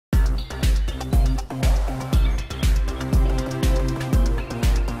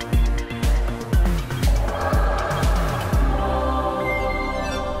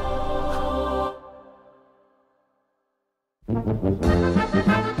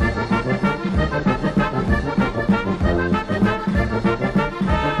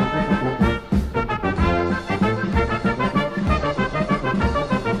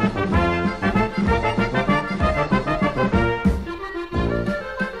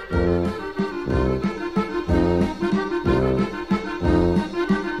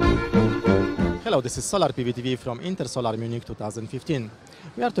Hello, this is SolarPVTV from Intersolar Munich 2015.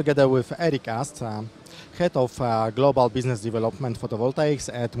 We are together with Eric Ast, Head of Global Business Development Photovoltaics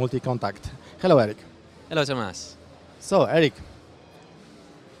at Multi-Contact. Hello, Eric. Hello, Thomas. So, Eric,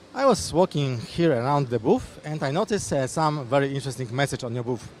 I was walking here around the booth and I noticed some very interesting message on your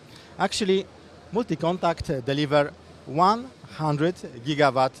booth. Actually, Multi-Contact deliver 100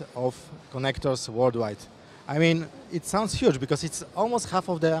 gigawatt of connectors worldwide. I mean, it sounds huge because it's almost half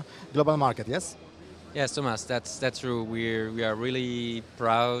of the global market, yes? Yes, Thomas, that's true. We are really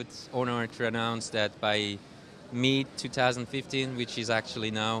proud, honored to announce that by mid-2015, which is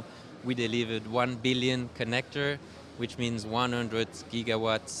actually now, we delivered 1 billion connector, which means 100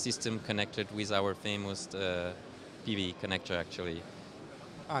 gigawatt system connected with our famous PV connector, actually.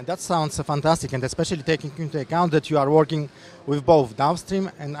 That sounds fantastic, and especially taking into account that you are working with both downstream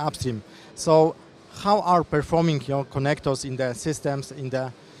and upstream. So, how are performing your connectors in the systems, in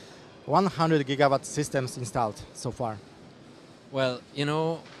the 100 gigawatt systems installed so far? Well, you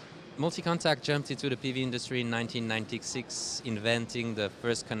know, Multi-Contact jumped into the PV industry in 1996, inventing the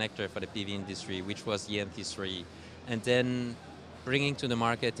first connector for the PV industry, which was the MT3, and then bringing to the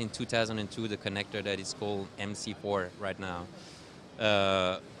market in 2002 the connector that is called MC4 right now.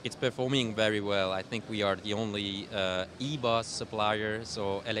 It's performing very well. I think we are the only EBOS supplier,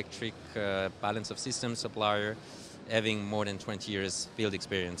 so electric balance of system supplier, having more than 20 years field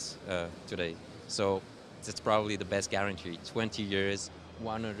experience today. So that's probably the best guarantee. 20 years,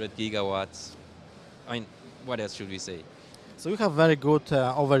 100 gigawatts. I mean, what else should we say? So you have very good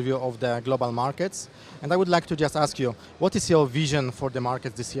overview of the global markets, and I would like to just ask you, what is your vision for the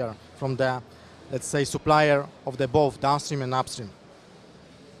market this year from the, let's say, supplier of the both downstream and upstream?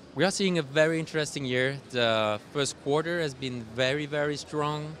 We are seeing a very interesting year. The first quarter has been very, very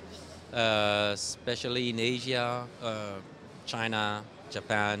strong, especially in Asia, China,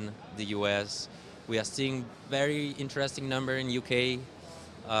 Japan, the US. We are seeing very interesting number in UK.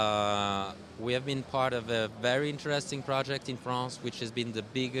 We have been part of a very interesting project in France, which has been the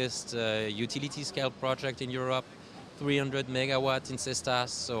biggest utility scale project in Europe, 300 megawatts in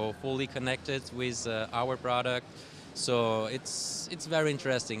Cestas, so fully connected with our product. So it's very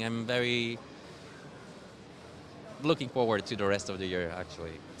interesting. I'm very looking forward to the rest of the year,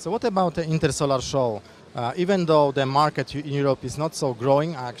 actually. So what about the Intersolar show? Even though the market in Europe is not so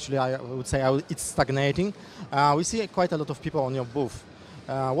growing, actually I would say it's stagnating, we see quite a lot of people on your booth.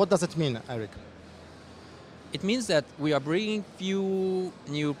 What does it mean, Eric? It means that we are bringing few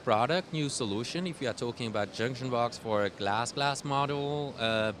new product, new solution. If you are talking about junction box for a glass model,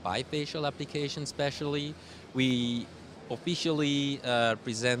 bifacial application especially, we officially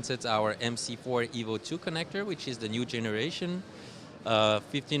presented our MC4 Evo 2 connector, which is the new generation,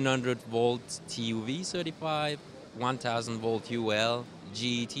 1500 volt TUV certified, 1000 volt UL,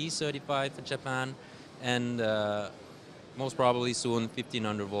 GET certified for Japan, and most probably soon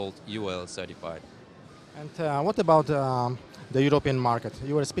 1500 volt UL certified. And what about the European market?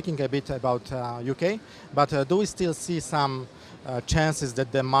 You were speaking a bit about UK, but do we still see some chances that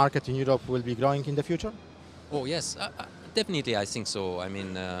the market in Europe will be growing in the future? Oh yes, definitely I think so. I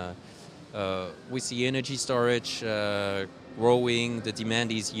mean, we see energy storage growing, the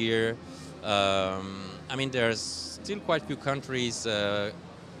demand is here. I mean, there's still quite a few countries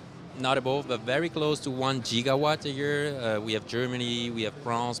not above, but very close to 1 gigawatt a year. We have Germany, we have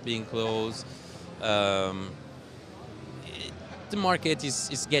France being close. The market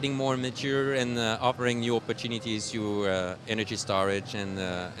is getting more mature and offering new opportunities to energy storage and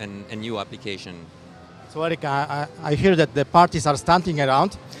new application. So Eric, I hear that the parties are standing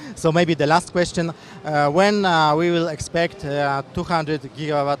around, so maybe the last question, when we will expect 200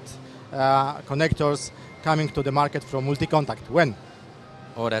 gigawatt connectors coming to the market from Multi-Contact? When?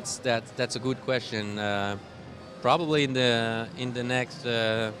 Oh, that's a good question. Probably in the next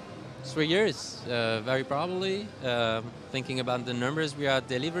 3 years, very probably. Thinking about the numbers we are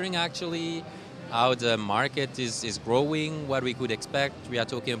delivering actually, how the market is growing, what we could expect. We are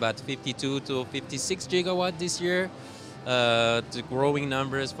talking about 52 to 56 gigawatt this year. The growing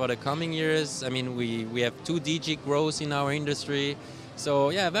numbers for the coming years. I mean, we have 2-digit growth in our industry.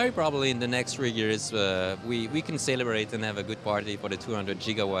 So yeah, very probably in the next 3 years, we can celebrate and have a good party for the 200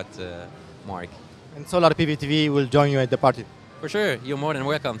 gigawatt mark. And SolarPVTV will join you at the party. For sure, you're more than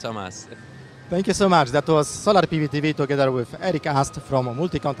welcome, Thomas. Thank you so much. That was SolarPVTV together with Eric Ast from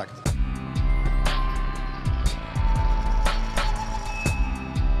Multi-Contact.